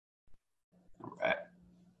All right.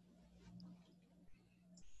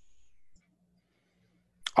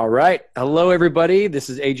 All right. Hello, everybody. This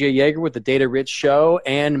is AJ Yager with the Data Rich Show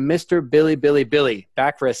and Mr. Billy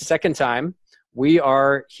back for a second time. We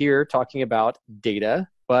are here talking about data,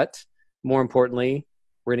 but more importantly,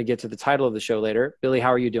 we're going to get to the title of the show later. Billy, how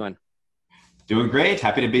are you doing? Doing great.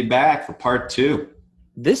 Happy to be back for part 2.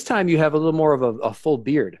 This time you have a little more of a full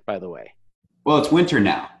beard, by the way. Well, it's winter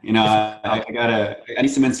now. You know, I need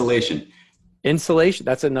some insulation. Insulation.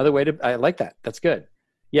 That's another way to, I like that. That's good.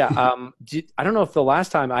 Yeah. I don't know if the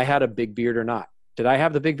last time I had a big beard or not. Did I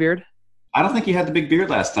have the big beard? I don't think you had the big beard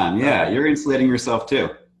last time. Yeah, you're insulating yourself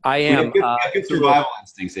too. I am. You have good survival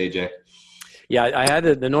instincts, AJ. Yeah, I had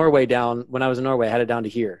the Norway down, when I was in Norway, I had it down to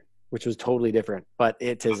here, which was totally different, but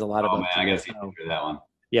it is a lot of. Oh man, I gotta see you that one.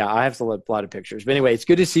 Yeah, I have a lot of pictures. But anyway, it's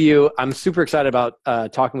good to see you. I'm super excited about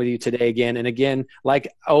talking with you today again. And again, like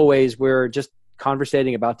always, we're just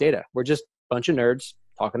conversating about data. We're just a bunch of nerds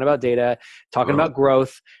talking about data, talking about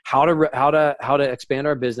growth, how to expand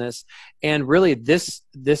our business. And really this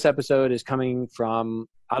episode is coming from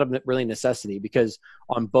out of really necessity, because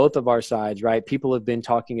on both of our sides, right, people have been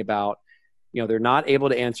talking about, you know, they're not able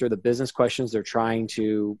to answer the business questions they're trying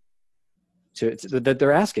to that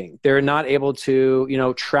they're asking. They're not able to, you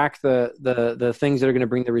know, track the things that are going to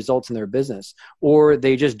bring the results in their business, or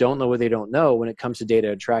they just don't know what they don't know when it comes to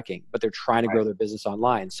data and tracking, but they're trying to grow their business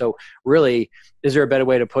online. So really, is there a better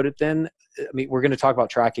way to put it then? I mean, we're going to talk about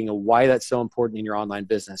tracking and why that's so important in your online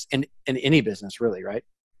business and in any business really, right?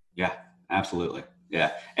 Yeah, absolutely.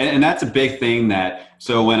 Yeah. And that's a big thing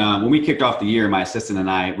so when we kicked off the year, my assistant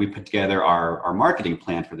and I, we put together our marketing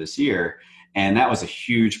plan for this year. And that was a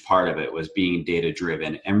huge part of it, was being data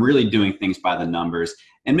driven and really doing things by the numbers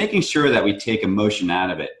and making sure that we take emotion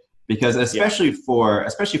out of it. Because especially for,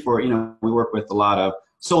 you know, we work with a lot of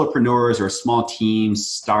solopreneurs or small teams,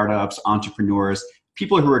 startups, entrepreneurs,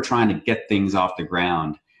 people who are trying to get things off the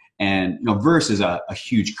ground, and, you know, versus a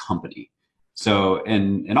huge company. So,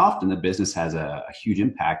 and often the business has a huge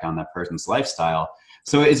impact on that person's lifestyle.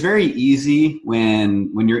 So it's very easy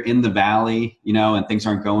when you're in the valley, you know, and things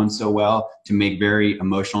aren't going so well, to make very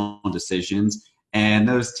emotional decisions. And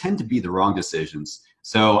those tend to be the wrong decisions.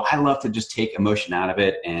 So I love to just take emotion out of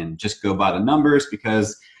it and just go by the numbers,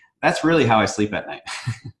 because that's really how I sleep at night.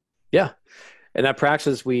 Yeah. And at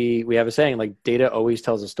Praxis, we have a saying, like, data always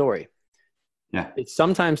tells a story. Yeah. It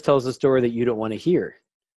sometimes tells a story that you don't want to hear.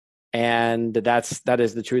 And that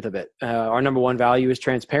is the truth of it. Our number one value is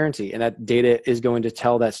transparency, and that data is going to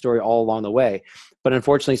tell that story all along the way. But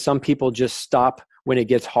unfortunately, some people just stop when it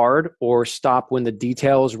gets hard, or stop when the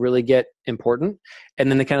details really get important. And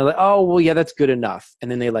then they kind of like, oh, well, yeah, that's good enough. And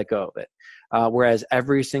then they let go of it. Whereas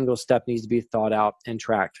every single step needs to be thought out and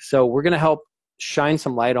tracked. So we're going to help shine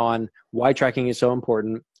some light on why tracking is so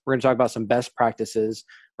important. We're going to talk about some best practices.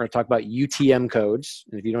 We're going to talk about UTM codes.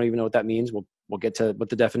 And if you don't even know what that means, we'll get to what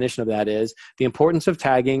the definition of that is. The importance of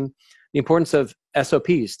tagging, the importance of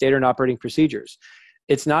SOPs, standard operating procedures.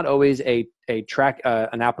 It's not always an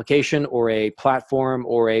application or a platform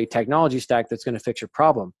or a technology stack that's going to fix your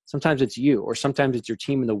problem. Sometimes it's you, or sometimes it's your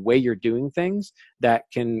team and the way you're doing things that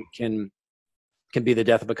can be the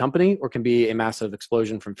death of a company, or can be a massive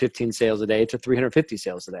explosion from 15 sales a day to 350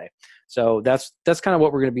 sales a day. So that's kind of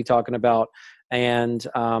what we're going to be talking about. And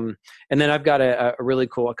then I've got a really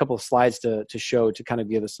cool, a couple of slides to show, to kind of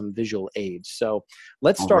give us some visual aids. So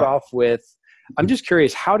let's start off with, I'm just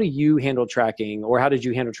curious, how do you handle tracking, or how did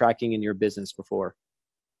you handle tracking in your business before?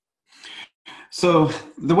 So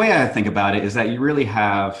the way I think about it is that you really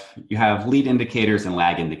have lead indicators and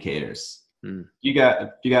lag indicators. You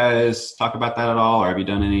guys talk about that at all, or have you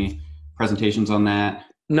done any presentations on that?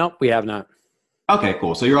 Nope, we have not. Okay,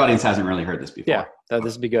 cool. So your audience hasn't really heard this before. Yeah,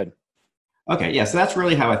 this would be good. Okay, yeah, so that's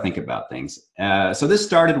really how I think about things. So this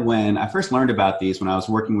started when I first learned about these, when I was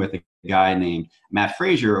working with a guy named Matt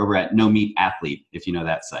Frazier over at No Meat Athlete, if you know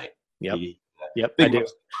that site. Yep, I do.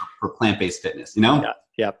 For plant-based fitness, you know?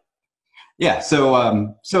 Yep. Yeah,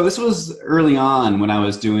 so this was early on when I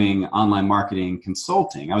was doing online marketing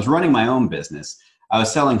consulting. I was running my own business. I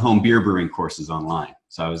was selling home beer brewing courses online.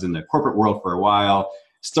 So I was in the corporate world for a while,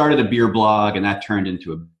 started a beer blog, and that turned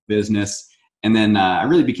into a business. And then I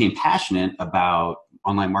really became passionate about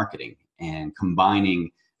online marketing and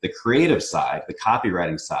combining the creative side, the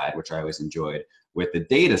copywriting side, which I always enjoyed, with the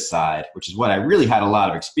data side, which is what I really had a lot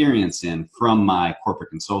of experience in from my corporate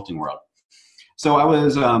consulting world. So I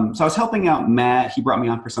was helping out Matt. He brought me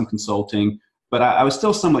on for some consulting, but I was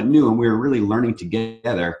still somewhat new, and we were really learning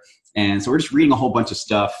together. And so we're just reading a whole bunch of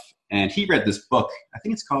stuff. And he read this book. I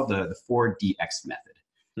think it's called the 4DX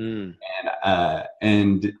Method.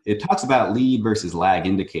 And it talks about lead versus lag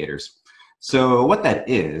indicators. So what that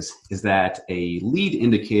is that a lead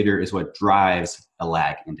indicator is what drives a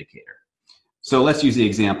lag indicator. So let's use the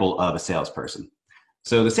example of a salesperson.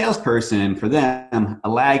 So the salesperson, for them, a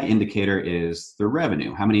lag indicator is their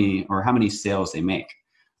revenue, how many sales they make.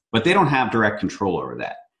 But they don't have direct control over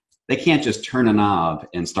that. They can't just turn a knob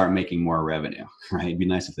and start making more revenue, right? It'd be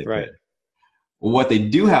nice if they could. Well, what they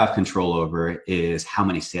do have control over is how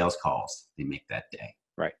many sales calls they make that day.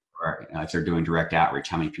 Right. Or if they're doing direct outreach,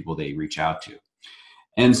 how many people they reach out to.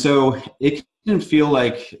 And so it can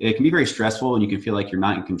be very stressful, and you can feel like you're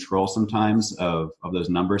not in control sometimes of those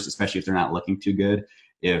numbers, especially if they're not looking too good.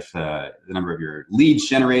 If the number of your leads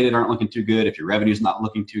generated aren't looking too good, if your revenue's not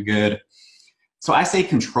looking too good. So I say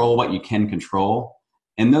control what you can control.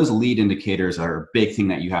 And those lead indicators are a big thing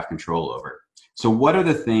that you have control over. So what are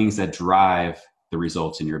the things that drive the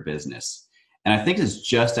results in your business? And I think it's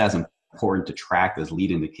just as important to track those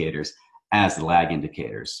lead indicators as the lag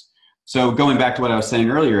indicators. So going back to what I was saying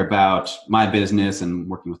earlier about my business and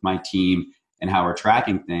working with my team and how we're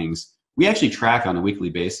tracking things, we actually track on a weekly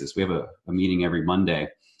basis. We have a meeting every Monday,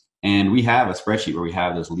 and we have a spreadsheet where we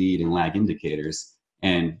have those lead and lag indicators.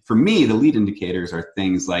 And for me, the lead indicators are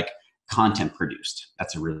things like content produced.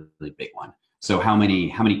 That's a really, really big one. So how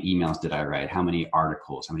many emails did I write? How many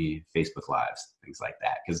articles? How many Facebook Lives? Things like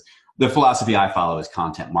that. Because the philosophy I follow is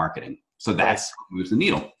content marketing. So that's what moves the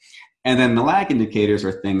needle. And then the lag indicators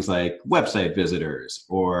are things like website visitors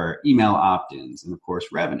or email opt-ins and, of course,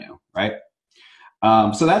 revenue, right?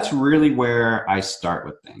 So that's really where I start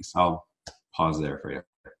with things. I'll pause there for you.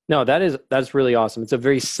 No, that's really awesome. It's a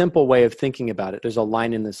very simple way of thinking about it. There's a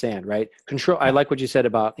line in the sand, right? Control. I like what you said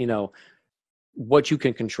about, what you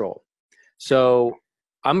can control. So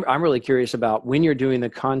I'm really curious about when you're doing the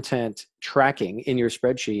content tracking in your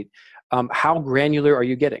spreadsheet, how granular are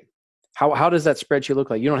you getting? How does that spreadsheet look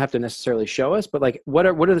like? You don't have to necessarily show us, but like, what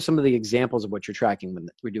are some of the examples of what you're tracking when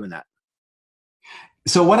we're doing that?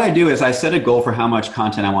 So what I do is I set a goal for how much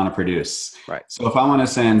content I want to produce. Right. So if I want to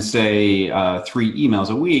send, say, 3 emails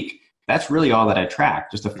a week, that's really all that I track,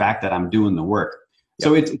 just the fact that I'm doing the work. Yep.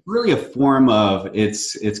 So it's really a form of,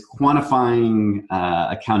 it's quantifying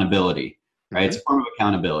accountability, right? Mm-hmm. It's a form of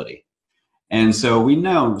accountability. And so we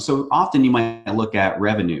know, so often you might look at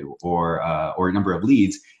revenue or number of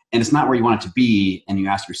leads, and it's not where you want it to be, and you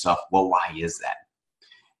ask yourself, well, why is that?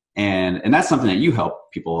 And that's something that you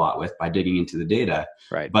help people a lot with by digging into the data.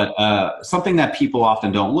 Right. But something that people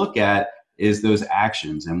often don't look at is those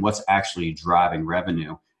actions and what's actually driving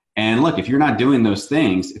revenue. And look, if you're not doing those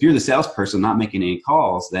things, if you're the salesperson not making any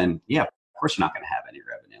calls, then yeah, of course you're not going to have any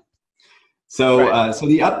revenue. So right. So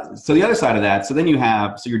the other side of that, so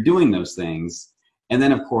you're doing those things, and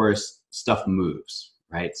then of course stuff moves,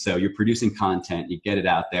 right? So you're producing content, you get it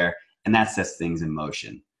out there, and that sets things in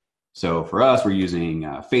motion. So for us, we're using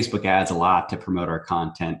Facebook ads a lot to promote our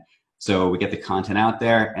content. So we get the content out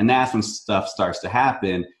there, and that's when stuff starts to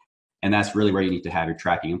happen. And that's really where you need to have your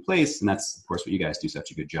tracking in place. And that's, of course, what you guys do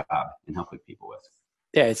such a good job in helping people with.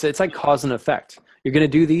 Yeah, it's like cause and effect. You're going to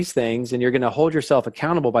do these things, and you're going to hold yourself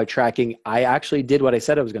accountable by tracking, I actually did what I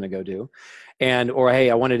said I was going to go do. Or, hey,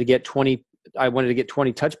 I wanted to get 20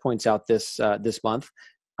 touch points out this month.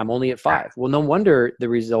 I'm only at 5. Well, no wonder the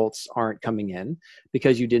results aren't coming in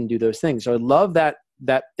because you didn't do those things. So I love that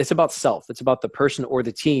it's about self. It's about the person or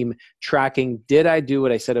the team tracking, did I do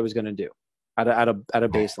what I said I was going to do at a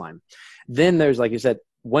baseline? Then there's, like you said,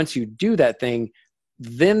 once you do that thing,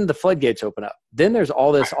 then the floodgates open up. Then there's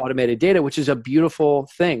all this automated data, which is a beautiful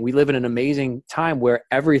thing. We live in an amazing time where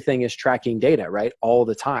everything is tracking data, right? All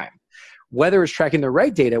the time. Whether it's tracking the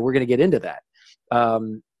right data, we're going to get into that.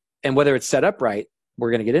 And whether it's set up right, we're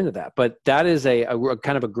going to get into that. But that is a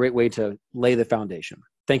kind of a great way to lay the foundation.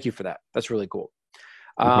 Thank you for that. That's really cool.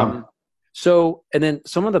 So, and then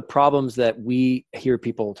some of the problems that we hear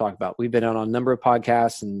people talk about, we've been on a number of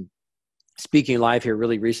podcasts and speaking live here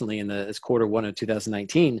really recently in this Q1 of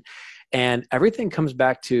 2019. And everything comes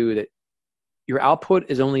back to that your output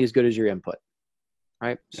is only as good as your input,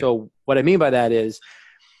 right? Yeah. So what I mean by that is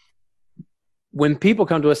when people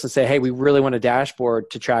come to us and say, hey, we really want a dashboard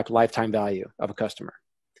to track lifetime value of a customer,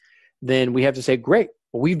 then we have to say, great,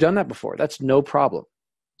 well, we've done that before. That's no problem.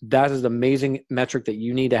 That is an amazing metric that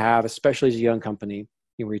you need to have, especially as a young company.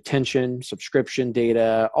 Retention, subscription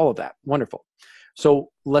data, all of that. Wonderful. So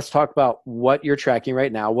let's talk about what you're tracking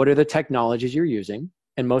right now. What are the technologies you're using?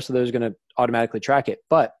 And most of those are going to automatically track it.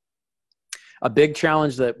 But a big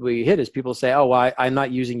challenge that we hit is people say, oh, well, I'm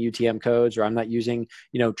not using UTM codes, or I'm not using,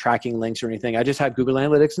 tracking links or anything. I just have Google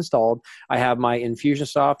Analytics installed. I have my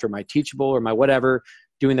Infusionsoft or my Teachable or my whatever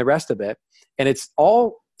doing the rest of it. And it's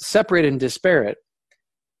all separated and disparate.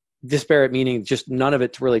 Disparate meaning just none of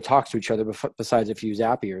it really talks to each other besides a few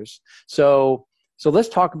Zapiers. So let's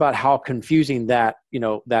talk about how confusing that,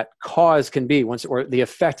 that cause can be or the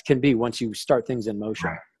effect can be once you start things in motion.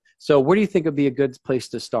 Right. So where do you think would be a good place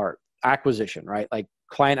to start? Acquisition, right? Like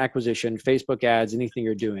client acquisition, Facebook ads, anything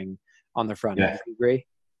you're doing on the front end. Do you agree?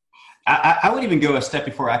 I would even go a step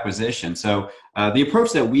before acquisition. So the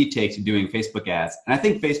approach that we take to doing Facebook ads, and I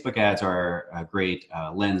think Facebook ads are a great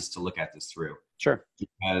lens to look at this through. Sure.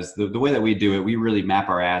 Because the way that we do it, we really map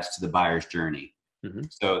our ads to the buyer's journey. Mm-hmm.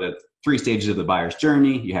 So the 3 stages of the buyer's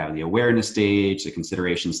journey, you have the awareness stage, the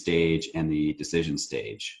consideration stage, and the decision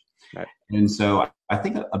stage. Right. And so I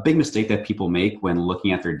think a big mistake that people make when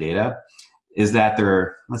looking at their data is that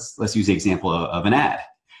let's use the example of an ad,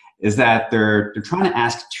 is that they're trying to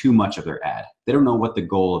ask too much of their ad. They don't know what the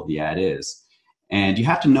goal of the ad is. And you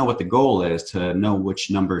have to know what the goal is to know which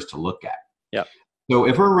numbers to look at. Yep. So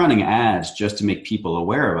if we're running ads just to make people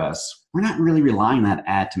aware of us, we're not really relying on that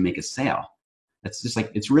ad to make a sale. That's just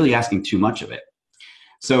it's really asking too much of it.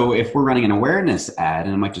 So if we're running an awareness ad,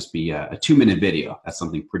 and it might just be a 2-minute video, that's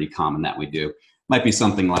something pretty common that we do. It might be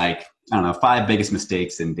something like, 5 biggest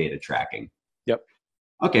mistakes in data tracking. Yep.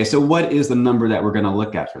 Okay, so what is the number that we're going to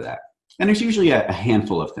look at for that? And there's usually a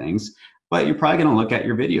handful of things, but you're probably going to look at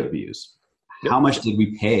your video views. Yep. How much did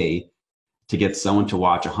we pay to get someone to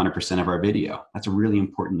watch 100% of our video? That's a really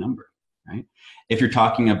important number, right? If you're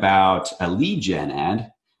talking about a lead gen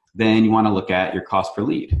ad, then you want to look at your cost per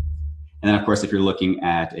lead. And then, of course, if you're looking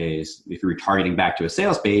at if you're retargeting back to a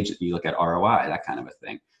sales page, you look at ROI, that kind of a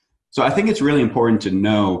thing. So I think it's really important to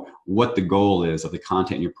know what the goal is of the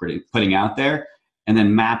content you're putting out there, and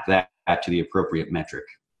then map that to the appropriate metric.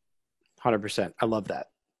 100%. I love that.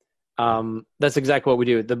 That's exactly what we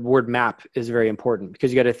do. The word map is very important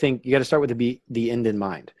because you got to start with the end in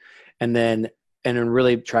mind, and then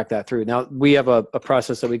really track that through. Now we have a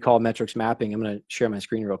process that we call metrics mapping. I'm going to share my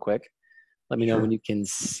screen real quick. Let me know when you can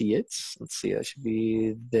see it. Let's see. That should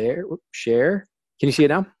be there. Share. Can you see it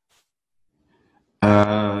now?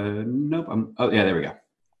 Nope. Yeah, there we go.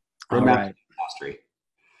 All right. Mastery.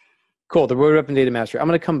 Cool. The roadmap and data mastery. I'm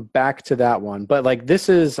going to come back to that one, but this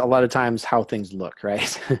is a lot of times how things look,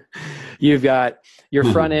 right? You've got your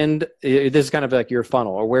front end. This is kind of like your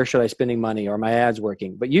funnel, or where should I spending money, or my ads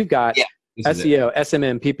working? But you've got SEO,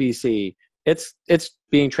 SMM, PPC. It's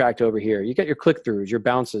being tracked over here. You got your click-throughs, your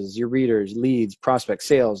bounces, your readers, leads, prospects,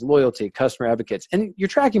 sales, loyalty, customer advocates, and your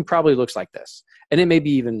tracking probably looks like this, and it may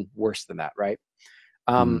be even worse than that, right?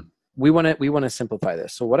 We want to simplify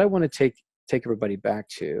this. So what I want to take everybody back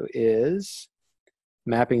to is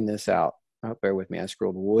mapping this out. Oh, bear with me. I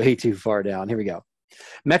scrolled way too far down. Here we go.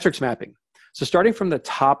 Metrics mapping. So starting from the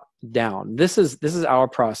top down, this is our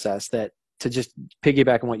process that, to just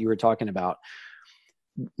piggyback on what you were talking about.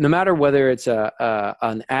 No matter whether it's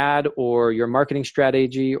an ad or your marketing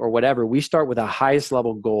strategy or whatever, we start with a highest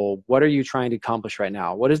level goal. What are you trying to accomplish right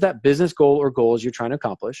now? What is that business goal or goals you're trying to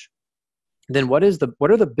accomplish? Then what are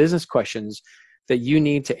the business questions that you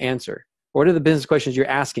need to answer? What are the business questions you're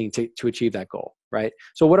asking to achieve that goal, right?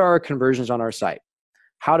 So what are our conversions on our site?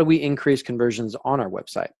 How do we increase conversions on our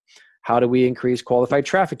website? How do we increase qualified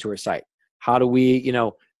traffic to our site? How are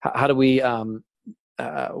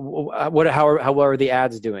the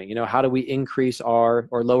ads doing? How do we increase or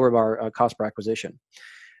lower our cost per acquisition?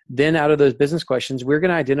 Then out of those business questions, we're going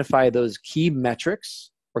to identify those key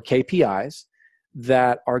metrics or KPIs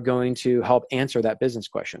that are going to help answer that business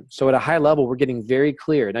question. So at a high level, we're getting very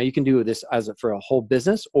clear. Now you can do this for a whole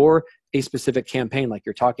business or a specific campaign like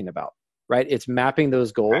you're talking about, right? It's mapping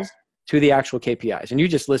those goals to the actual KPIs. And you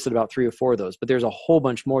just listed about 3 or 4 of those, but there's a whole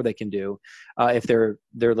bunch more they can do if they're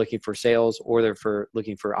looking for sales or they're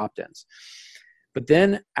looking for opt-ins. But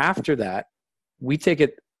then after that, we take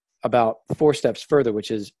it about 4 steps further,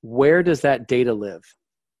 which is, where does that data live?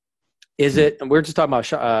 Is it, and we're just talking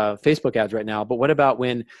about Facebook ads right now, but what about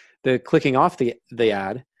when they're clicking off the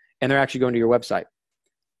ad and they're actually going to your website?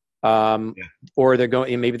 Or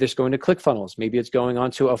maybe they're just going to ClickFunnels. Maybe it's going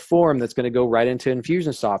onto a form that's going to go right into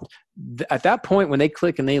Infusionsoft. At that point, when they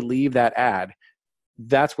click and they leave that ad,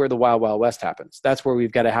 that's where the wild, wild west happens. That's where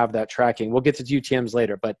we've got to have that tracking. We'll get to UTMs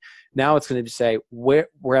later, but now it's going to say, we're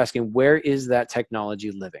asking, where is that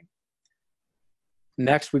technology living?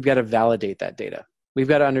 Next, we've got to validate that data. We've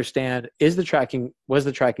got to understand, was the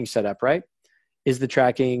tracking set up right? Is the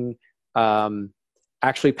tracking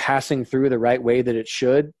actually passing through the right way that it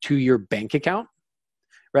should to your bank account,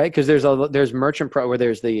 right? Because there's merchant where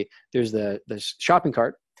there's the shopping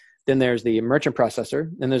cart, then there's the merchant processor,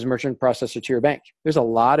 and there's a merchant processor to your bank. There's a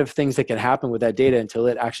lot of things that can happen with that data until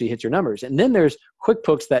it actually hits your numbers. And then there's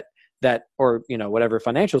QuickBooks that that, or, you know, whatever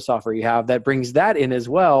financial software you have that brings that in as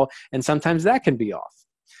well. And sometimes that can be off.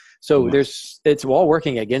 So it's all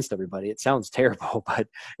working against everybody. It sounds terrible, but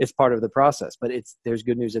it's part of the process. But there's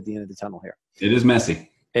good news at the end of the tunnel here. It is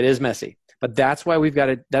messy. It is messy, but that's why we've got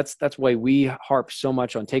to, that's why we harp so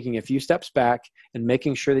much on taking a few steps back and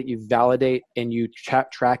making sure that you validate and you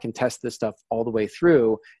track and test this stuff all the way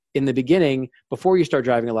through in the beginning, before you start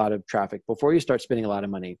driving a lot of traffic, before you start spending a lot of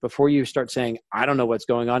money, before you start saying, I don't know what's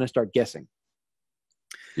going on, and start guessing.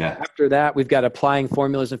 Yeah. After that, we've got applying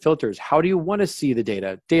formulas and filters. How do you want to see the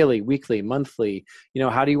data? Daily, weekly, monthly? You know,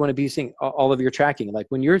 how do you want to be seeing all of your tracking? Like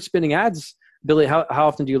when you're spending ads, Billy, how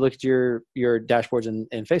often do you look at your dashboards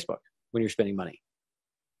in Facebook when you're spending money?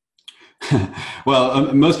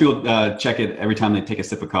 Well, most people check it every time they take a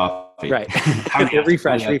sip of coffee. Right.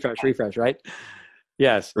 refresh, right?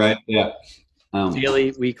 Yes. Right. Yeah.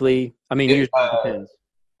 Daily, weekly. I mean, usually it depends.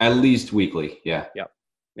 At least weekly. Yeah. Yep.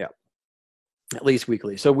 At least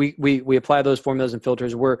weekly. So we apply those formulas and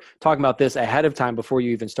filters. We're talking about this ahead of time before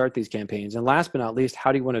you even start these campaigns. And last but not least,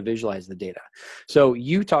 how do you want to visualize the data? So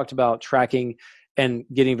you talked about tracking and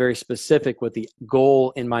getting very specific with the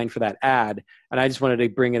goal in mind for that ad. And I just wanted to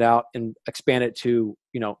bring it out and expand it to,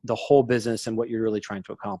 you know, the whole business and what you're really trying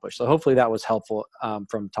to accomplish. So hopefully that was helpful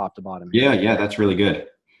from top to bottom. Yeah, that's really good.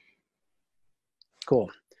 Cool.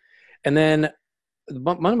 And then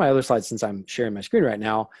one of my other slides, since I'm sharing my screen right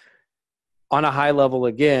now, on a high level,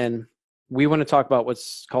 again, we want to talk about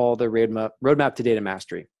what's called the roadmap to data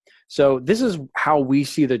mastery. So this is how we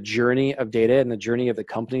see the journey of data and the journey of the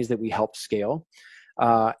companies that we help scale.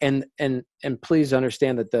 And please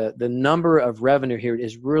understand that the number of revenue here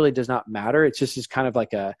does not matter. It's just is kind of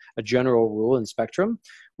like a general rule and spectrum.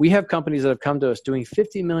 We have companies that have come to us doing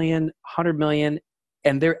 50 million, 100 million,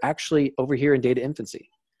 and they're actually over here in data infancy.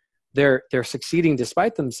 They're succeeding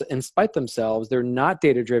despite themselves. They're not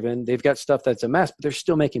data driven. They've got stuff that's a mess, but they're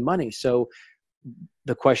still making money. So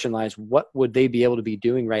the question lies, what would they be able to be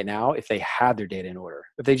doing right now if they had their data in order,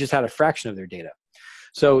 if they just had a fraction of their data?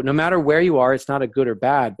 So no matter where you are, it's not a good or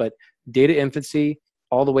bad, but data infancy,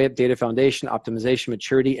 all the way up data foundation, optimization,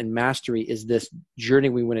 maturity, and mastery is this journey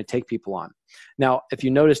we want to take people on. Now, if you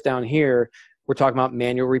notice down here, we're talking about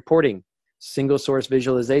manual reporting, single source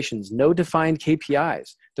visualizations, no defined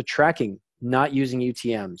KPIs, the tracking, not using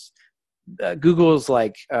UTMs. Google's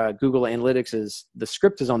like Google Analytics is the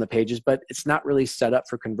script is on the pages, but it's not really set up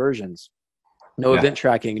for conversions. No event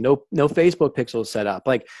tracking, no Facebook pixels set up,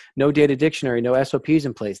 like no data dictionary, no SOPs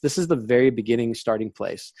in place. This is the very beginning starting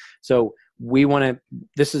place. So we want to,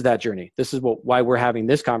 this is that journey. This is why we're having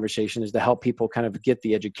this conversation, is to help people kind of get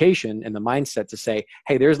the education and the mindset to say,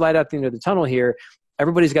 hey, there's light at the end of the tunnel here.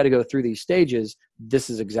 Everybody's got to go through these stages. This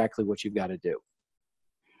is exactly what you've got to do.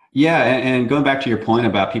 Yeah, and going back to your point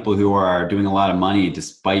about people who are doing a lot of money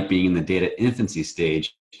despite being in the data infancy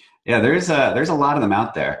stage, yeah, there's a lot of them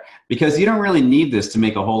out there, because you don't really need this to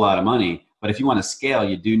make a whole lot of money. But if you want to scale,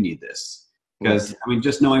 you do need this. Because, I mean,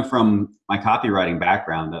 just knowing from my copywriting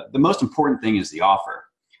background, the most important thing is the offer.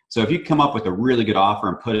 So if you come up with a really good offer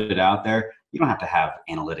and put it out there, you don't have to have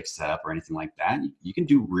analytics set up or anything like that. You can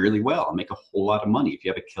do really well and make a whole lot of money if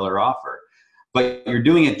you have a killer offer. But you're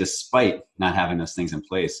doing it despite not having those things in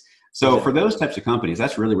place. So for those types of companies,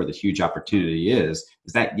 that's really where the huge opportunity is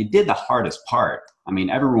that you did the hardest part. I mean,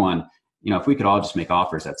 everyone, you know, if we could all just make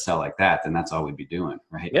offers that sell like that, then that's all we'd be doing,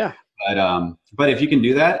 right? Yeah. But if you can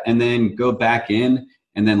do that and then go back in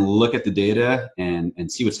and then look at the data and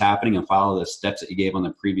see what's happening and follow the steps that you gave on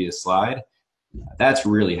the previous slide, that's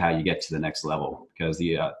really how you get to the next level, because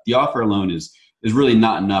the offer alone is really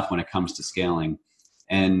not enough when it comes to scaling.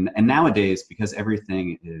 And nowadays, because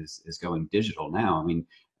everything is going digital now, I mean,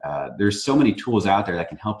 there's so many tools out there that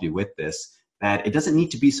can help you with this, that it doesn't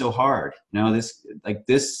need to be so hard. You know,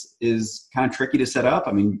 this is kind of tricky to set up.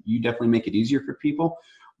 I mean, you definitely make it easier for people,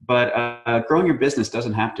 but growing your business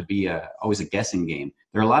doesn't have to be always a guessing game.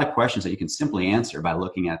 There are a lot of questions that you can simply answer by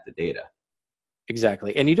looking at the data.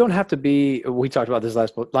 Exactly. And you don't have to be, we talked about this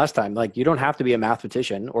last time, like you don't have to be a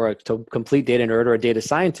mathematician or a complete data nerd or a data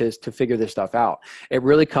scientist to figure this stuff out. It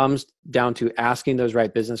really comes down to asking those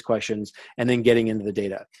right business questions and then getting into the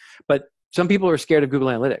data. But some people are scared of Google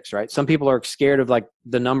Analytics, right? Some people are scared of like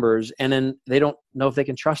the numbers, and then they don't know if they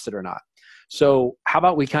can trust it or not. So how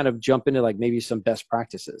about we kind of jump into like maybe some best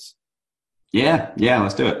practices? Yeah,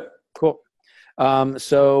 let's do it. Cool.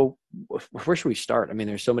 So where should we start? I mean,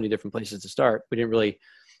 there's so many different places to start. We didn't really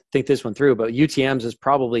think this one through, but UTMs is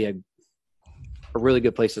probably a really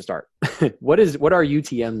good place to start. What are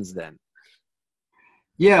UTMs then?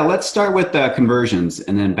 Yeah, let's start with conversions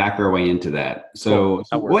and then back our way into that. So, Cool. so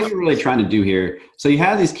That what works. you're really trying to do here, so you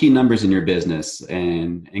have these key numbers in your business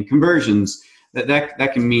and conversions,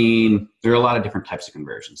 that can mean there are a lot of different types of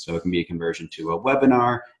conversions. So it can be a conversion to a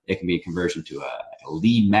webinar, it can be a conversion to a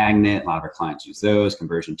lead magnet, a lot of our clients use those,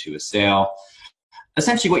 conversion to a sale.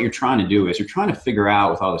 Essentially what you're trying to do is you're trying to figure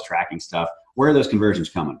out with all this tracking stuff, where are those conversions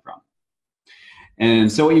coming from?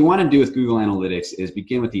 And so what you want to do with Google Analytics is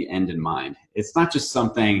begin with the end in mind. It's not just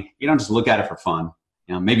something, you don't just look at it for fun.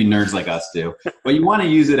 You know, maybe nerds like us do, but you want to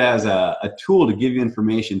use it as a tool to give you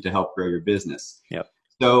information to help grow your business. Yep.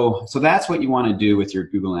 So that's what you want to do with your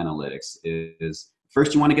Google Analytics is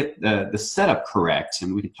first you want to get the setup correct,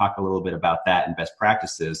 and we can talk a little bit about that and best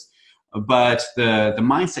practices. But the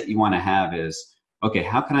mindset you want to have is, okay,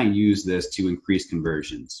 how can I use this to increase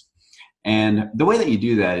conversions? And the way that you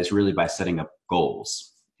do that is really by setting up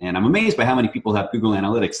goals. And I'm amazed by how many people have Google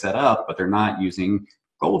Analytics set up, but they're not using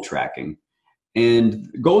goal tracking. And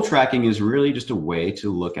goal tracking is really just a way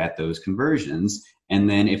to look at those conversions. And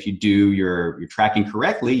then if you do your tracking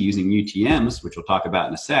correctly using UTMs, which we'll talk about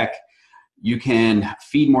in a sec, you can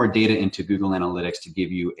feed more data into Google Analytics to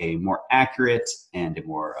give you a more accurate and a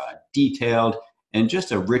more detailed and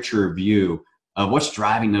just a richer view of what's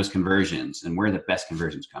driving those conversions and where the best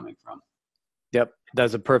conversions coming from. Yep,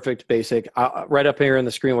 that's a perfect basic. Right up here on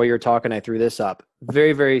the screen while you're talking, I threw this up.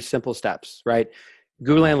 Very, very simple steps, right?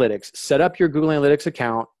 Google Analytics. Set up your Google Analytics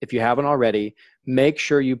account if you haven't already. Make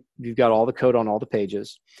sure you've got all the code on all the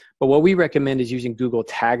pages. But what we recommend is using Google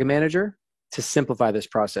Tag Manager to simplify this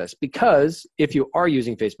process. Because if you are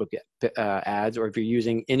using Facebook ads, or if you're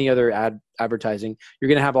using any other advertising, you're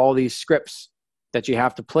going to have all these scripts that you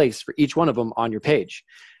have to place for each one of them on your page.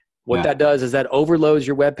 What that does is that overloads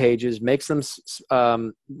your web pages, makes them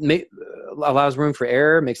allows room for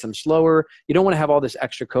error, makes them slower. You don't want to have all this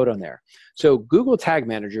extra code on there. So Google Tag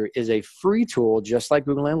Manager is a free tool, just like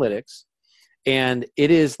Google Analytics, and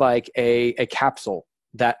it is like a capsule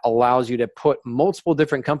that allows you to put multiple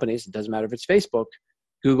different companies. It doesn't matter if it's Facebook,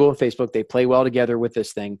 Google and Facebook, they play well together with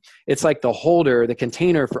this thing. It's like the holder, the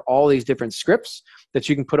container for all these different scripts that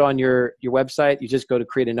you can put on your website. You just go to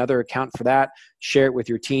create another account for that, share it with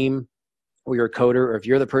your team or your coder, or if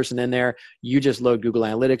you're the person in there, you just load Google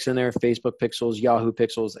Analytics in there, Facebook pixels, Yahoo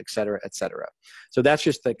pixels, et cetera, et cetera. So that's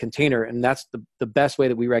just the container, and that's the best way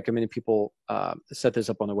that we recommend people set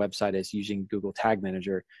this up on their website is using Google Tag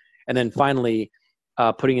Manager. And then finally,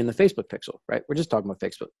 putting in the Facebook pixel, right? We're just talking about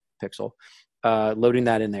Facebook pixel, loading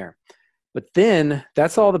that in there. But then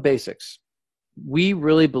that's all the basics. We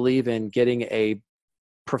really believe in getting a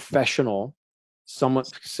professional, someone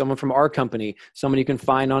from our company, someone you can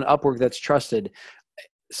find on Upwork that's trusted,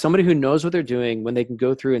 somebody who knows what they're doing when they can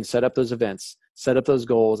go through and set up those events, set up those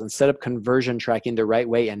goals, and set up conversion tracking the right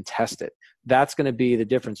way and test it. That's going to be the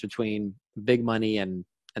difference between big money and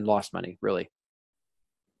lost money, really.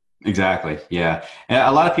 Exactly. Yeah. And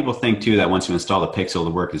a lot of people think too that once you install the pixel,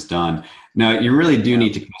 the work is done. No, you really do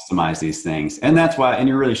need to customize these things. And that's why, and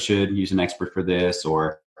you really should use an expert for this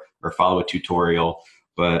or follow a tutorial.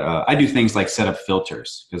 But I do things like set up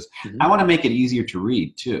filters because I want to make it easier to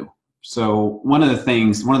read too. So one of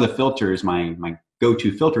the filters, my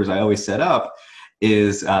go-to filters I always set up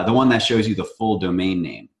is the one that shows you the full domain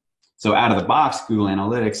name. So out of the box, Google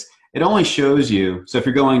Analytics, it only shows you, so if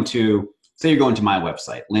you're going to, say you're going to my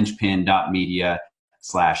website,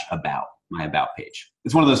 linchpin.media/about, my about page.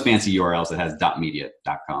 It's one of those fancy URLs that has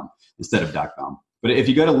 .media.com instead of .com. But if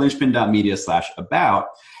you go to linchpin.media/about,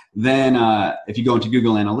 then if you go into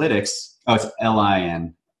Google Analytics, oh, it's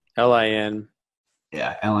LIN. LIN.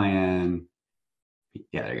 Yeah, LIN.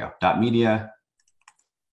 Yeah, there you go. .media/about.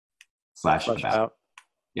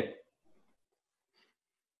 Yep.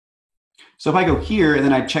 So if I go here and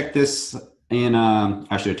then I check this in,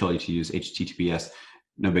 I should have told you to use HTTPS.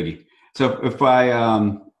 No biggie. So if I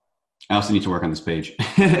also need to work on this page.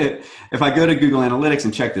 If I go to Google Analytics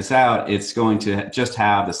and check this out, it's going to just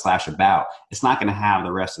have the /about. It's not going to have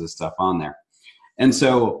the rest of the stuff on there. And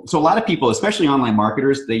so a lot of people, especially online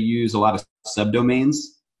marketers, they use a lot of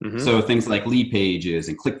subdomains. So things like lead pages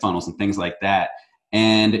and ClickFunnels and things like that.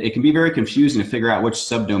 And it can be very confusing to figure out which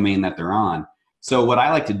subdomain that they're on. So what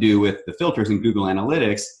I like to do with the filters in Google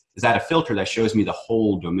Analytics is add a filter that shows me the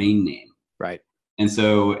whole domain name. Right. And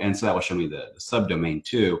so that will show me the subdomain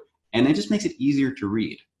too. And it just makes it easier to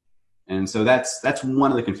read. And so that's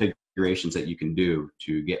one of the configurations that you can do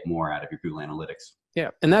to get more out of your Google Analytics. Yeah,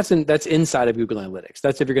 and that's inside of Google Analytics.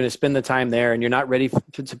 That's if you're going to spend the time there and you're not ready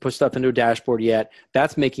to put stuff into a dashboard yet.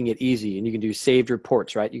 That's making it easy, and you can do saved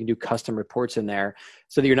reports, right? You can do custom reports in there,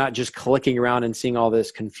 so that you're not just clicking around and seeing all this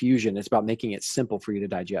confusion. It's about making it simple for you to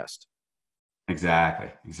digest. Exactly.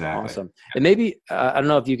 Exactly. Awesome. And maybe, I don't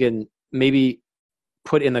know if you can maybe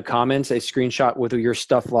put in the comments a screenshot with your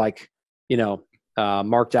stuff like,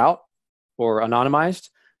 marked out or anonymized,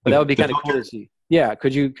 but that would be The kind of cool to filters? see. Yeah.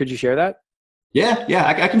 Could you share that? Yeah. Yeah.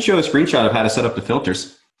 I can show a screenshot of how to set up the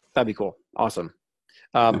filters. That'd be cool. Awesome.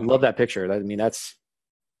 Love that picture. I mean, I'm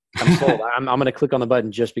sold. I'm going to click on the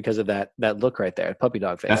button just because of that look right there, puppy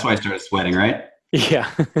dog face. That's why I started sweating, right? Yeah.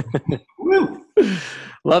 Woo!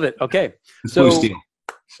 Love it. Okay. It's blue steel.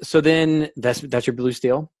 So then that's your blue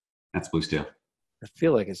steel. That's blue steel. I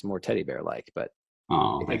feel like it's more teddy bear like, but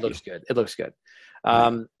it looks good. It looks good.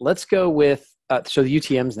 Let's go with so the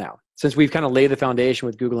UTMs now. Since we've kind of laid the foundation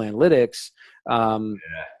with Google Analytics,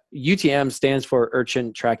 UTM stands for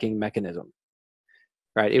Urchin Tracking Mechanism.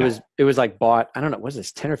 Right. It was like bought, I don't know, was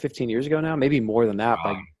this 10 or 15 years ago now? Maybe more than that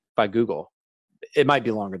by Google. It might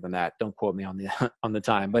be longer than that. Don't quote me on the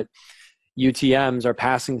time, but UTMs are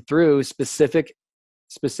passing through specific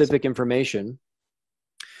information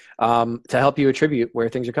to help you attribute where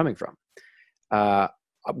things are coming from.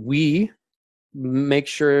 We make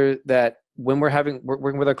sure that when we're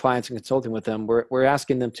working with our clients and consulting with them, we're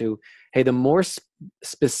asking them to, hey, the more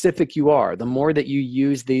specific you are, the more that you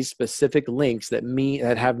use these specific links that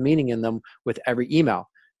have meaning in them with every email,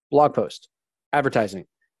 blog post, advertising,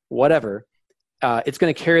 whatever, it's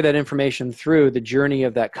going to carry that information through the journey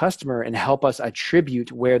of that customer and help us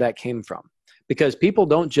attribute where that came from. Because people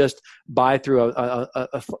don't just buy through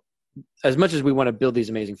as much as we want to build these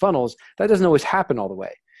amazing funnels, that doesn't always happen all the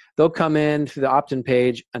way. They'll come in through the opt-in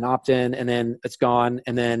page and opt in, and then it's gone.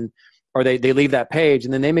 And then, or they leave that page,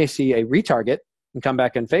 and then they may see a retarget and come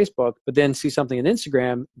back on Facebook, but then see something on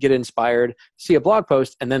Instagram, get inspired, see a blog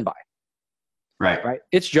post, and then buy. Right.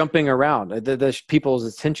 It's jumping around. The people's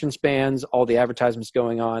attention spans, all the advertisements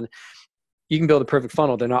going on. You can build a perfect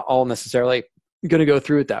funnel. They're not all necessarily going to go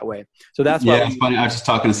through it that way. So that's why. Yeah, it's funny. I was just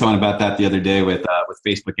talking to someone about that the other day with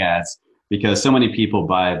Facebook ads, because so many people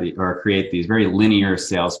or create these very linear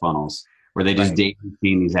sales funnels where they just date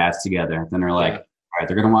routine these ads together. Then they're like, all right,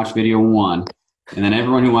 they're going to watch video 1, and then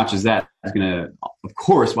everyone who watches that is going to, of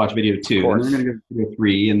course, watch video 2, and they're going to go to video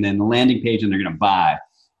 3, and then the landing page, and they're going to buy.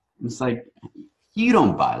 It's like, you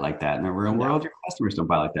don't buy like that in the real world. Your customers don't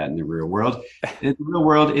buy like that in the real world. In the real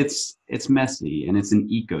world, it's messy, and it's an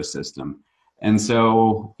ecosystem. And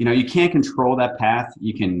so, you can't control that path.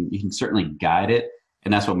 You can certainly guide it.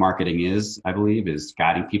 And that's what marketing is, I believe, is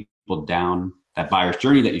guiding people down that buyer's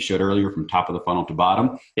journey that you showed earlier from top of the funnel to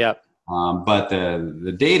bottom. Yep. But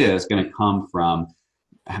the data is going to come from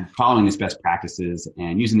following these best practices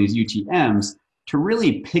and using these UTMs to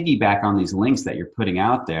really piggyback on these links that you're putting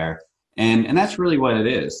out there. And that's really what it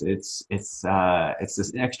is. It's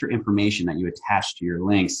this extra information that you attach to your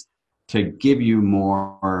links to give you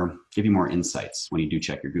more insights when you do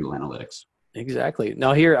check your Google Analytics. Exactly.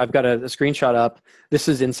 Now here, I've got a screenshot up. This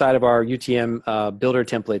is inside of our UTM builder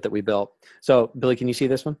template that we built. So Billy, can you see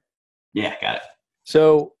this one? Yeah, got it.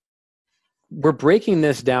 So we're breaking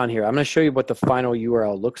this down here. I'm going to show you what the final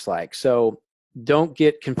URL looks like. So don't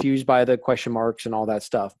get confused by the question marks and all that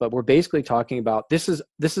stuff, but we're basically talking about, this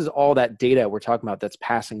is all that data we're talking about that's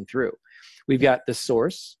passing through. We've got the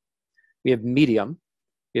source, we have medium,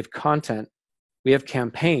 we have content, we have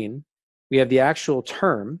campaign, we have the actual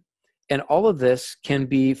term, and all of this can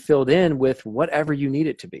be filled in with whatever you need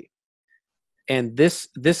it to be. And this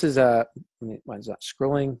is why is that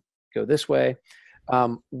scrolling? Go this way.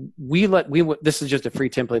 This is just a free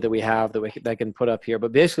template that we have that I can put up here.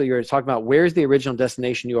 But basically, you're talking about where's the original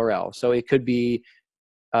destination URL. So it could be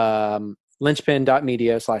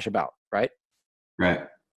linchpin.media/about, right? Right.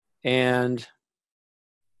 And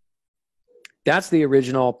that's the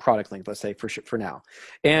original product link, let's say, for now.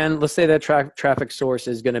 And let's say that traffic source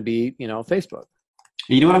is going to be, Facebook.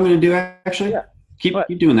 You know what I'm going to do, actually? Yeah. Keep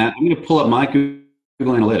doing that. I'm going to pull up my Google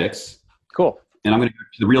Analytics. Cool. And I'm going to go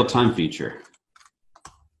to the real-time feature.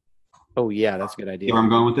 Oh, yeah, that's a good idea. See where I'm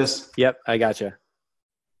going with this? Yep, I gotcha.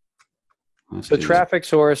 So traffic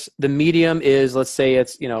source, the medium is, let's say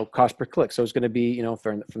it's, cost per click. So it's going to be,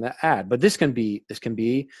 from that ad. But this can be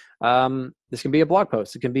a blog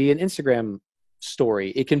post. It can be an Instagram story.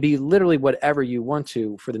 It can be literally whatever you want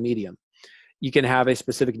to for the medium. You can have a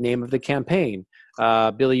specific name of the campaign.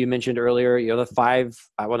 Billy, you mentioned earlier, the 5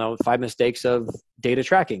 mistakes of data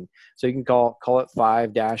tracking. So you can call it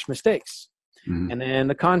 5-mistakes. Mm-hmm. And then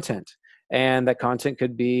the content. And that content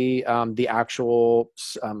could be the actual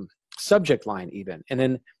subject line even. And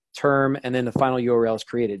then term, and then the final URL is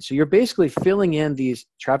created. So you're basically filling in these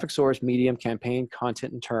traffic source, medium, campaign,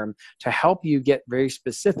 content, and term to help you get very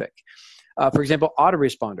specific. For example,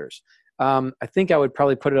 autoresponders. I think I would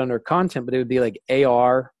probably put it under content, but it would be like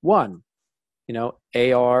AR1.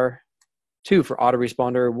 AR2 for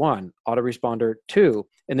autoresponder 1, autoresponder 2,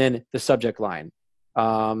 and then the subject line.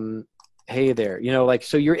 Hey there,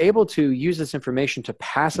 so you're able to use this information to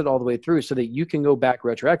pass it all the way through so that you can go back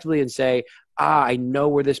retroactively and say, I know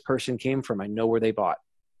where this person came from. I know where they bought.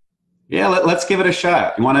 Yeah, let's give it a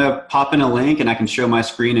shot. You want to pop in a link and I can show my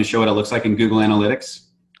screen and show what it looks like in Google Analytics?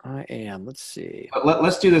 I am. Let's see. But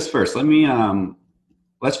let's do this first.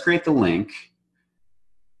 Let's create the link.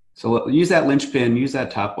 So use that linchpin, use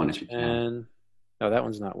that top one if you can. No, that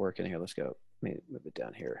one's not working here. Let's go. Let me move it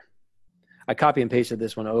down here. I copy and pasted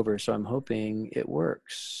this one over, so I'm hoping it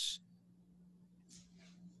works.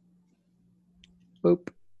 Boop.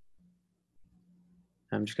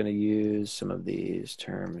 I'm just going to use some of these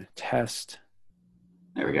term test.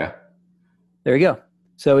 There we go. There we go.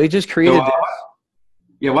 So it just created this.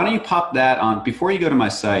 Yeah, why don't you pop that on, before you go to my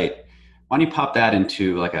site, why don't you pop that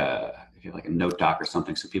into like a note doc or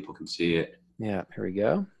something so people can see it. Yeah, here we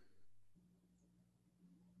go.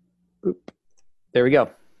 Boop. There we go.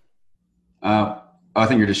 I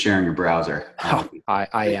think you're just sharing your browser. Oh, I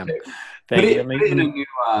am. Thank you. Put it in a new,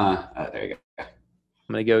 there you go.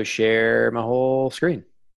 I'm going to go share my whole screen.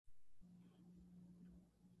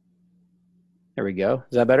 There we go.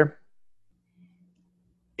 Is that better?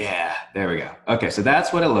 Yeah, there we go. Okay, so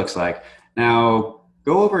that's what it looks like. Now,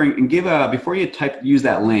 go over and give before you use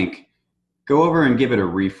that link, go over and give it a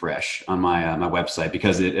refresh on my website,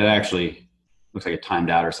 because it actually looks like it timed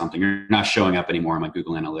out or something. You're not showing up anymore on my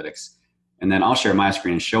Google Analytics. And then I'll share my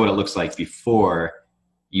screen and show what it looks like before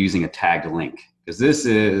using a tagged link. Because this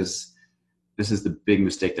is the big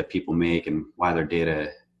mistake that people make and why their data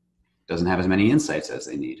doesn't have as many insights as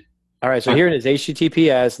they need. All right, so here it is,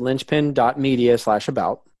 https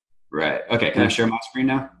linchpin.media/about. Right. Okay, can I share my screen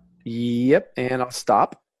now? Yep, and I'll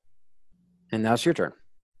stop. And now it's your turn.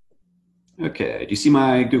 Okay, do you see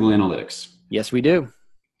my Google Analytics? Yes, we do.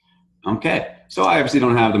 Okay, so I obviously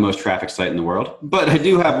don't have the most traffic site in the world, but I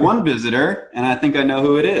do have one visitor, and I think I know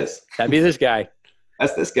who it is. That'd be this guy.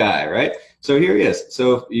 That's this guy, right? So here he is.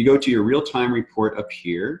 So you go to your real-time report up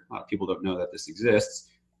here. A lot of people don't know that this exists.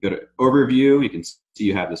 Go to overview. You can see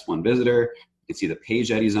you have this one visitor. You can see the page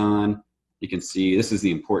that he's on. You can see, this is the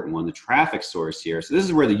important one, the traffic source here. So this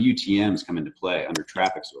is where the UTMs come into play under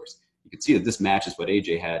traffic source. You can see that this matches what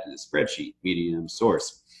AJ had in his spreadsheet, medium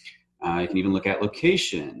source. You can even look at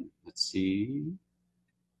location. Let's see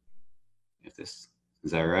if this, is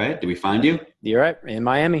that right? Did we find you? You're right, in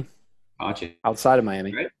Miami. Gotcha. Outside of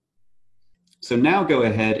Miami. Right. So now go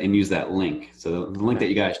ahead and use that link. So the link that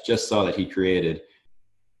you guys just saw that he created,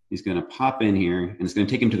 he's going to pop in here and it's going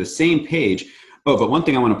to take him to the same page. Oh, but one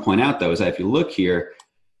thing I want to point out though is that if you look here,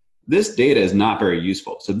 this data is not very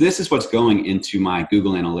useful. So this is what's going into my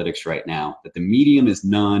Google Analytics right now, that the medium is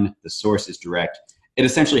none, the source is direct. It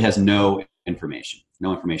essentially has no information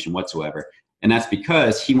whatsoever. And that's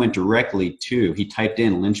because he went directly to, he typed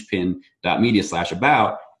in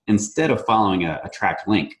linchpin.media/about instead of following a tracked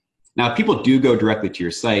link. Now, if people do go directly to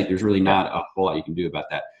your site, there's really not a whole lot you can do about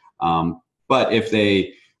that. But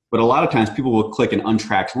a lot of times people will click an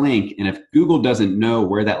untracked link, and if Google doesn't know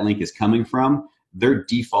where that link is coming from, their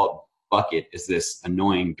default bucket is this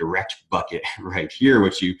annoying direct bucket right here,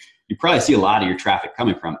 which you probably see a lot of your traffic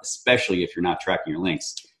coming from, especially if you're not tracking your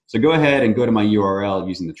links. So go ahead and go to my URL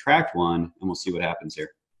using the tracked one, and we'll see what happens here.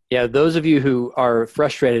 Yeah, those of you who are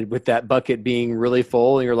frustrated with that bucket being really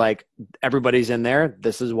full and you're like, everybody's in there,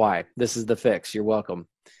 this is why. This is the fix. You're welcome.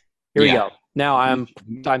 Here we go. Now I'm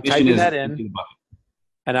typing that in,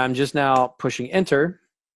 and I'm just now pushing enter.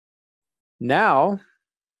 Now,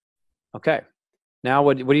 okay. Now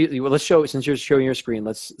what do you, let's show, since you're showing your screen,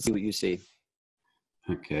 let's see what you see.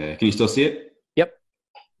 Okay, can you still see it? Yep.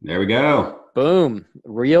 There we go. Boom,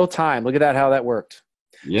 real time. Look at that, how that worked.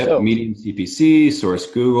 Yep, so, medium CPC, source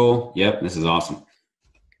Google. Yep, this is awesome.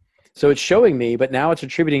 So it's showing me, but now it's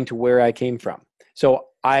attributing to where I came from. So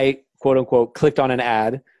I, quote unquote, clicked on an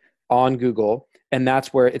ad on Google, and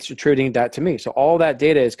that's where it's attributing that to me. So all that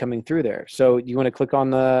data is coming through there. So you want to click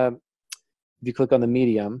on if you click on the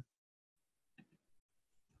medium.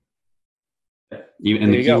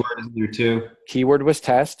 And the keyword is there too. Keyword was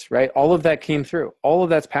test, right? All of that came through. All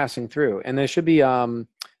of that's passing through. And there should be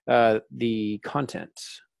the content.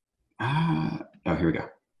 Oh, here we go.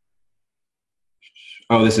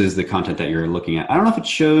 Oh, this is the content that you're looking at. I don't know if it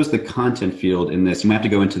shows the content field in this. You might have to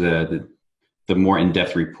go into the more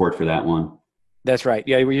in-depth report for that one. That's right.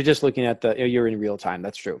 Yeah, you're just looking at you're in real time.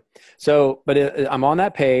 That's true. So, but I'm on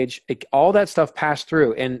that page. All that stuff passed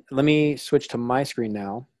through. And let me switch to my screen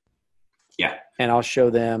now. Yeah. And I'll show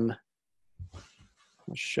them,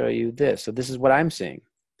 I'll show you this. So this is what I'm seeing.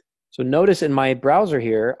 So notice in my browser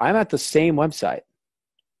here, I'm at the same website.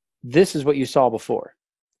 This is what you saw before.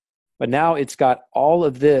 But now it's got all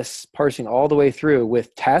of this parsing all the way through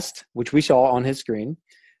with test, which we saw on his screen,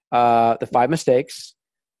 the 5 mistakes,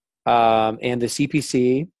 and the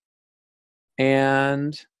CPC,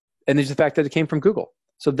 and there's the fact that it came from Google.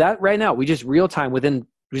 So that right now, we just real time within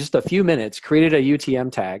just a few minutes created a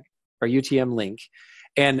UTM tag or UTM link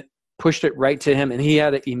and pushed it right to him, and he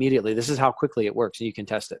had it immediately. This is how quickly it works, and you can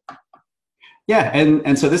test it. Yeah,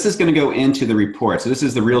 and so this is going to go into the report. So this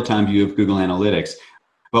is the real-time view of Google Analytics.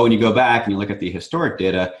 But when you go back and you look at the historic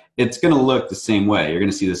data, it's going to look the same way. You're going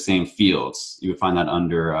to see the same fields. You would find that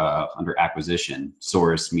under acquisition,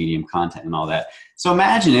 source, medium, content, and all that. So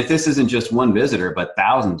imagine if this isn't just one visitor, but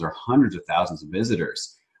thousands or hundreds of thousands of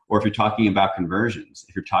visitors. Or if you're talking about conversions,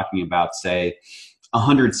 if you're talking about, say,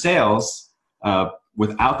 100 sales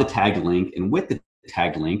without the tagged link, and with the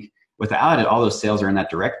tagged link, without it, all those sales are in that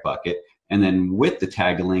direct bucket. And then with the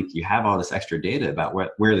tagged link, you have all this extra data about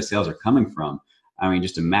where the sales are coming from. I mean,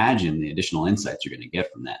 just imagine the additional insights you're going to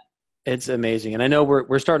get from that. It's amazing. And I know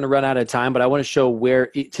we're starting to run out of time, but I want to show where,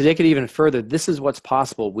 to take it even further, this is what's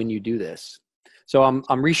possible when you do this. So I'm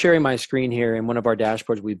resharing my screen here in one of our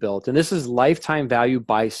dashboards we built, and this is lifetime value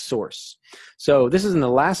by source. So this is in the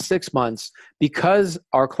last 6 months, because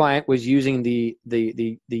our client was using the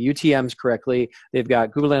UTMs correctly. They've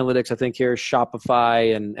got Google Analytics, I think here,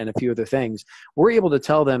 Shopify, and a few other things. We're able to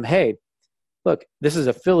tell them, hey, look, this is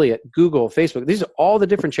affiliate, Google, Facebook. These are all the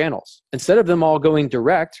different channels. Instead of them all going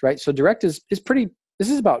direct, right? So direct is pretty,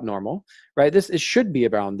 this is about normal, right? It should be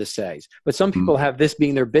around this size. But some people have this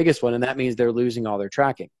being their biggest one, and that means they're losing all their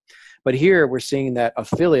tracking. But here we're seeing that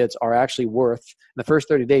affiliates are actually worth, in the first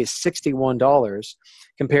 30 days, $61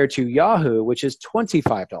 compared to Yahoo, which is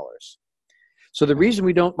 $25. So the reason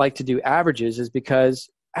we don't like to do averages is because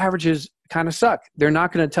averages kind of suck. They're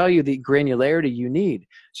not going to tell you the granularity you need.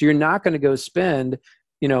 So you're not going to go spend,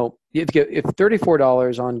 if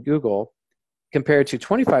 $34 on Google compared to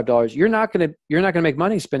 $25, you're not going to make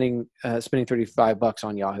money spending $35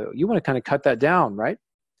 on Yahoo. You want to kind of cut that down, right?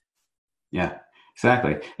 Yeah,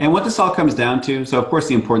 exactly. And what this all comes down to, so of course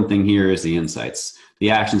the important thing here is the insights, the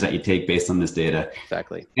actions that you take based on this data.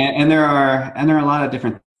 Exactly. And there are a lot of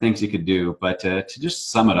different things you could do, but to just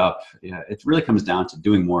sum it up, it really comes down to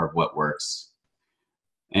doing more of what works.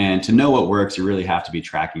 And to know what works, you really have to be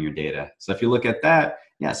tracking your data. So if you look at that,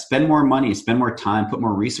 spend more money, spend more time, put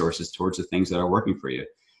more resources towards the things that are working for you.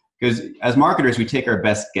 Because as marketers, we take our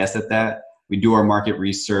best guess at that. We do our market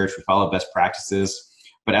research, we follow best practices.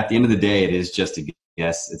 But at the end of the day, it is just a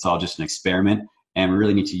guess. It's all just an experiment. And we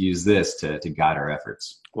really need to use this to guide our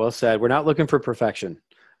efforts. Well said. We're not looking for perfection.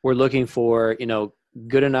 We're looking for,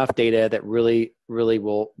 good enough data that really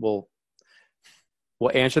will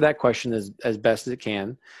answer that question as best as it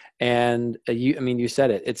can. And you said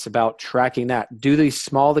it. It's about tracking that. Do these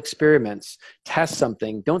small experiments. Test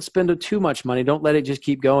something. Don't spend too much money. Don't let it just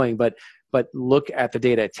keep going. But look at the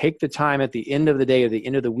data. Take the time at the end of the day or the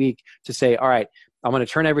end of the week to say, all right, I'm going to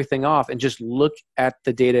turn everything off and just look at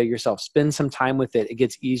the data yourself. Spend some time with it. It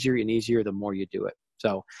gets easier and easier the more you do it.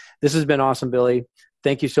 So this has been awesome, Billy.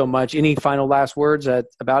 Thank you so much. Any final last words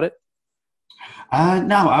about it?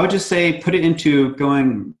 No, I would just say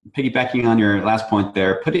piggybacking on your last point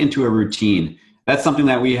there, put it into a routine. That's something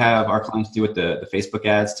that we have our clients do with the Facebook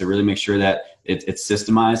ads to really make sure that it's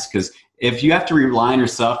systemized. Because if you have to rely on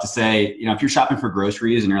yourself to say, if you're shopping for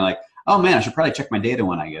groceries and you're like, oh man, I should probably check my data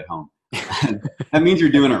when I get home. That means you're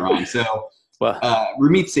doing it wrong. So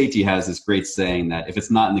Ramit Sethi has this great saying that if it's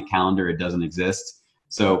not in the calendar, it doesn't exist.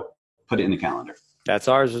 So put it in the calendar. That's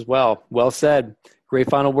ours as well. Well said. Great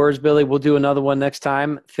final words, Billy. We'll do another one next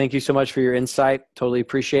time. Thank you so much for your insight. Totally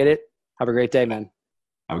appreciate it. Have a great day, man.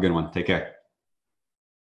 Have a good one. Take care.